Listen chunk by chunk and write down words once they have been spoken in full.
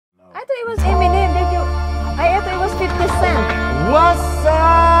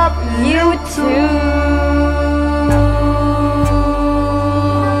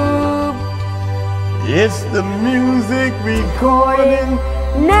It's the Music Recording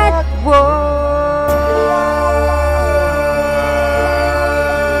Network.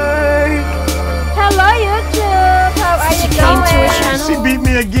 Hello YouTube, how are you going? She beat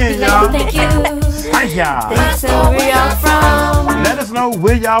me again, y'all. Thank you. Hi, y'all. Thanks where y'all from. Let us know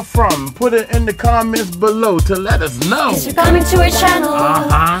where y'all from. Put it in the comments below to let us know. You're coming to our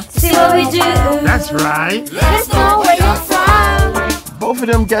channel. See what we do. That's right. Let us know where you're from. Both of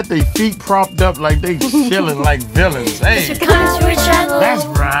them got their feet propped up like they chilling like villains. Hey. You're coming to our channel. That's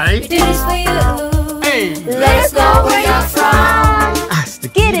right. We do this for you. Hey. Let us know where you're from.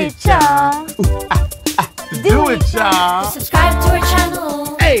 Get it, y'all. Do it, y'all. Subscribe to our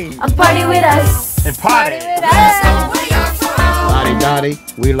channel. Hey. And party with us. And party. Let us know where you're from. Lottie Dottie,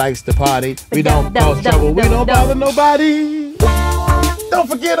 we likes to party. We don't cause trouble, we don't bother nobody. Don't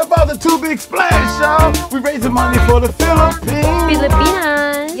forget about the Too Big Splash, y'all. We raising money for the Philippines.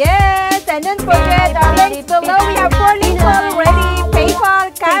 Yes, and don't forget our links below. We have 4 links already.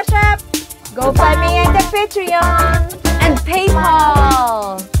 PayPal, Cash App, GoFundMe, and the Patreon. And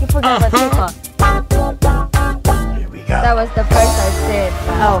PayPal. You forgot about PayPal. Here we go. That was the first I said.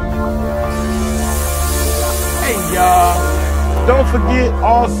 Oh. Hey, y'all. Don't forget,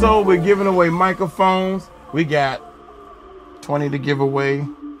 also, we're giving away microphones. We got 20 to give away.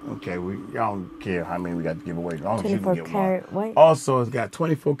 Okay, y'all don't care how many we got to give away. As long as you can get one. What? Also, it's got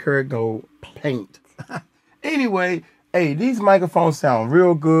 24 karat gold paint. Anyway, hey, these microphones sound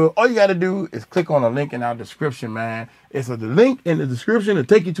real good. All you got to do is click on the link in our description, man. It's the link in the description to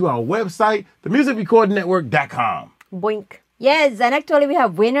take you to our website, themusicrecordingnetwork.com. Boink. Yes, and actually we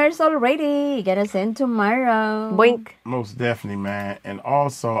have winners already. You gotta send tomorrow. Boink. Most definitely, man. And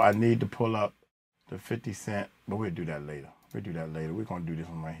also, I need to pull up the 50 cent, but we'll do that later. We're going to do this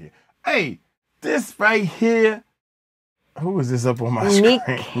one right here. Hey, this right here. Who is this up on my Nick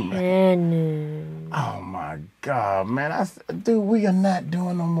screen? Cannon. Oh, my God, man. Dude, we are not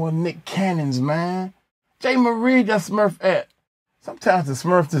doing no more Nick Cannons, man. J. Marie, that Smurfette. Sometimes the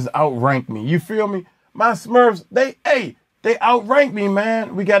Smurfs just outrank me. You feel me? My Smurfs, they outrank me,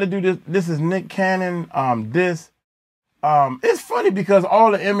 man. We got to do this. This is Nick Cannon. It's funny because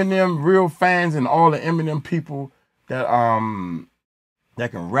all the Eminem real fans and all the Eminem people that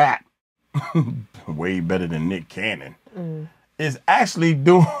can rap way better than Nick Cannon is actually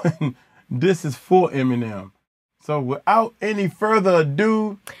doing This Is For Eminem. So without any further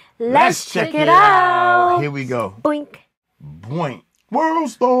ado, let's check it out. Here we go. Boink. Boink. World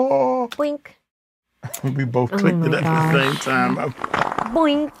Star. Boink. We both clicked it at the same time.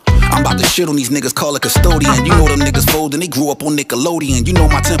 Boink. I'm about to shit on these niggas, call it custodian. You know them niggas folding, they grew up on Nickelodeon. You know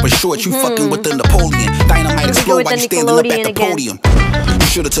my temper short, you fucking with the Napoleon. Dynamite explode while you standing up at the podium. You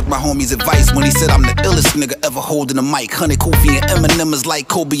should've took my homie's advice when he said I'm the illest nigga ever holding a mic. 100Kufis and Eminem is like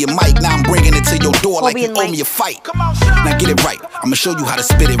Kobe and Mike. Now I'm bringing it to your door like you owe me a fight. Now get it right, I'ma show you how to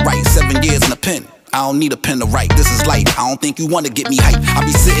spit it right. 7 years in a pen. I don't need a pen to write, this is life. I don't think you wanna get me hype. I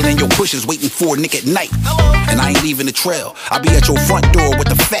be sitting in your bushes waiting for a nick at night. And I ain't leaving the trail. I be at your front door with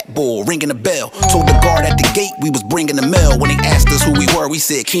the fat bull ringing the bell. Told the guard at the gate we was bringing the mail. When they asked us who we were, we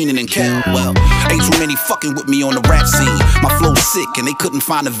said Keenan and Kel. Well, ain't too many fucking with me on the rap scene. My flow's sick and they couldn't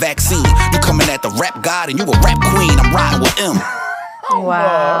find a vaccine. You coming at the rap god and you a rap queen. I'm riding with M.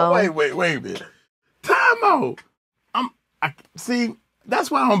 Wow. Wait a minute. Time out. See,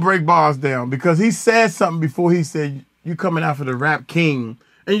 that's why I don't break bars down, because he said something before. He said you coming out for the rap king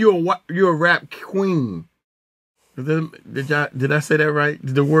and you're a rap queen. Did I say that right?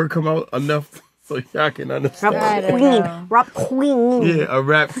 Did the word come out enough so y'all can understand? Rap queen. Yeah, a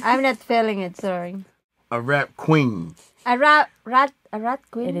rap. I'm not feeling it, sorry. A rap queen. A rat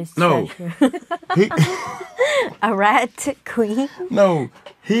queen? It is No. a rat queen? No,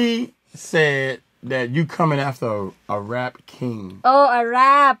 he said that you coming after a rap king. Oh, a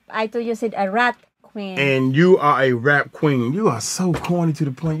rap. I thought you said a rat queen. And you are a rap queen. You are so corny to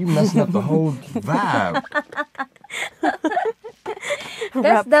the point you messing up the whole vibe.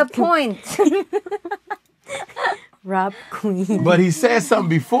 That's the point. Rap queen. But he said something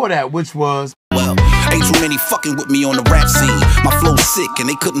before that, which was, Well, ain't too many fucking with me on the rap scene. My flow's sick and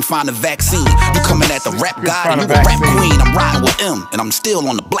they couldn't find a vaccine. You coming at the rap god and you a rap queen. I'm riding with M and I'm still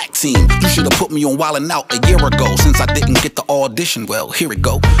on the black team. You should've put me on Wildin' Out a year ago. Since I didn't get the audition, well, here it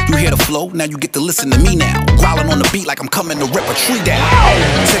go. You hear the flow, now you get to listen to me now. Growling on the beat like I'm coming to rip a tree down.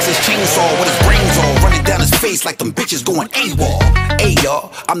 Texas chainsaw with his brains all running down his face like them bitches going AWOL. Hey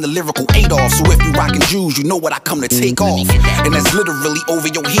y'all, I'm the lyrical Adolf, so if you rockin' Jews, you know what I come to take off. And that's literally over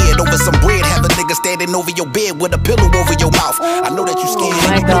your head, over some bread, have a nigga standing standing over your bed with a pillow over your mouth. I know that you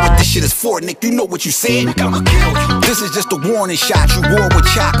scared. You know what this shit is for, Nick. You know what you said. Nick, I'ma kill you. This is just a warning shot. You war with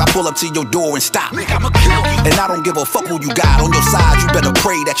chalk. I pull up to your door and stop. Nick, I'ma kill you. And I don't give a fuck who you got on your side. You better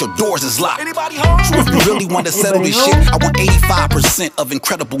pray that your doors is locked. Anybody home? So if you really want to settle this shit, I want 85% of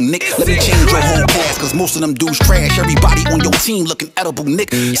incredible Nick. Let me change your whole class, cause most of them dudes trash. Everybody on your team looking edible,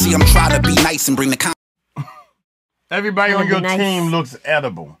 Nick. See, I'm trying to be nice and bring the Everybody on your team looks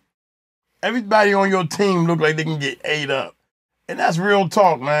edible. Everybody on your team look like they can get ate up. And that's real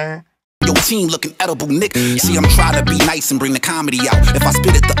talk, man. Your team looking edible, Nick. See, I'm trying to be nice and bring the comedy out. If I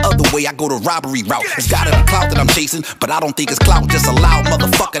spit it the other way, I go the robbery route. It's gotta be clout that I'm chasing, but I don't think it's clout. Just a loud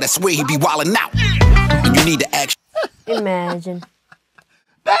motherfucker that swear he be wildin' out. And you need to act. Imagine.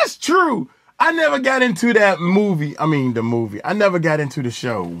 That's true. I never got into that movie. I mean, the movie. I never got into the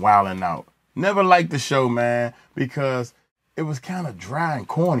show, Wildin' Out. Never liked the show, man, because it was kind of dry and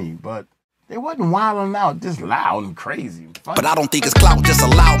corny, but it wasn't wilding out, just loud and crazy. But I don't think it's clout, just a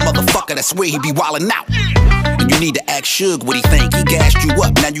loud motherfucker that swear he be wildin' out. And you need to ask Suge what he think. He gassed you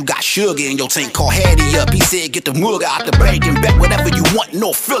up, now you got sugar in your tank. Call Hattie up, he said get the mug out the bank and bet whatever you want,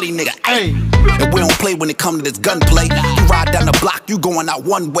 no Philly nigga. Hey. And we don't play when it come to this gunplay. You ride down the block, you going out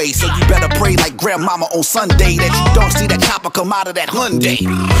one way. So you better pray like grandmama on Sunday that you don't see that chopper come out of that Hyundai.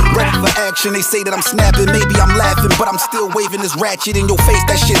 Ready for action, they say that I'm snapping, maybe I'm laughing, but I'm still waving this ratchet in your face,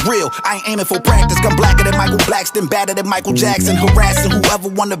 that shit real. I ain't aiming for practice, I'm blacker than Michael Blackston, badder than Michael Jackson, harassing whoever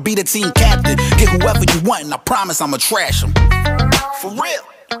wanna be the team captain. Get whoever you want and I promise I'ma trash them. For real.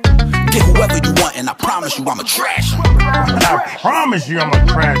 Get whoever you want and I promise you I'ma trash them. I promise you I'ma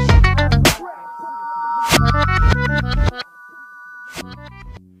trash them.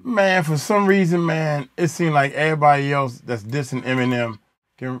 Man, for some reason, man, it seemed like everybody else that's dissing Eminem,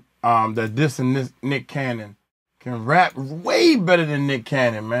 that's dissing Nick Cannon, can rap way better than Nick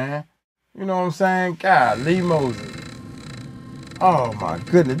Cannon, man. You know what I'm saying? God, Lee Moses. Oh my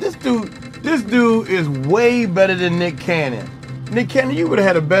goodness, this dude is way better than Nick Cannon. Nick Cannon, you would have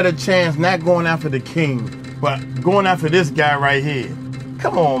had a better chance not going after the king, but going after this guy right here.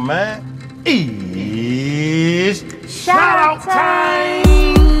 Come on, man. It's shout out time.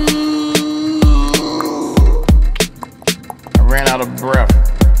 I ran out of breath.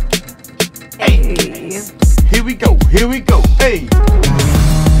 Hey, here we go, hey.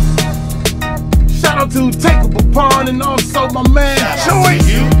 Shout out to Takeable Pond and also my man Choice.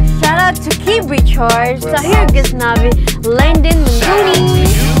 Shout out to Kibri Charge, Tahir Ghaznavi, Landon Mooney.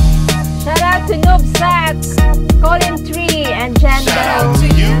 Shout out to Noob Sack, Colin Tree, and Jando.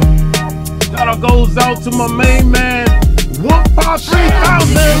 Shout out goes out to my main man, Whoop-Pop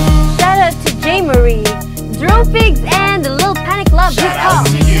 3000. Shout out to J. Marie, Drew Figs, and the Lil Panic Love Hip Hop.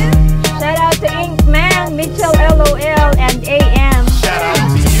 Shout out to Ink Man, Mitchell LOL, and AM.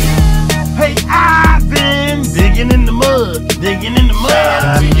 Hey, I've been digging in the mud.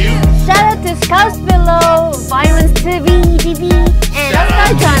 Shout out to Scouts Below, Violence TV, DB, and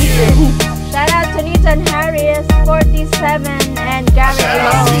Oscar Johnson. Shout out to Nathan Harris, 47, and Gary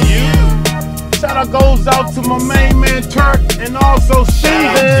Lowe. Shout out goes out to my main man Turk and also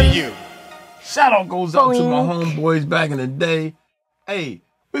Steven. Shout out goes out to my homeboys back in the day. Hey,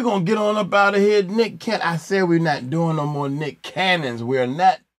 we're gonna get on up out of here. Nick Cannon. I said we're not doing no more Nick Cannons. We're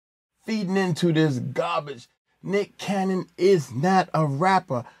not feeding into this garbage. Nick Cannon is not a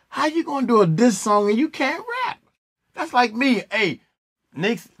rapper. How you gonna do a diss song and you can't rap? That's like me. Hey,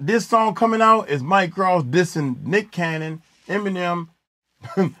 this song coming out is Mike Cross dissing Nick Cannon, Eminem,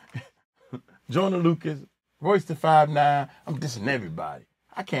 Jonah Lucas, Royce the 5'9". I'm dissing everybody.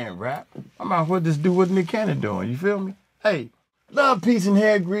 I can't rap. I might as well just do what Nick Cannon doing. You feel me? Hey, love, peace, and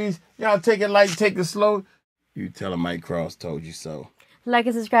hair grease. Y'all take it light, take it slow. You tell him Mike Cross told you so. Like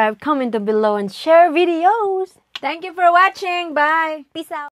and subscribe, comment down below, and share videos. Thank you for watching. Bye. Peace out.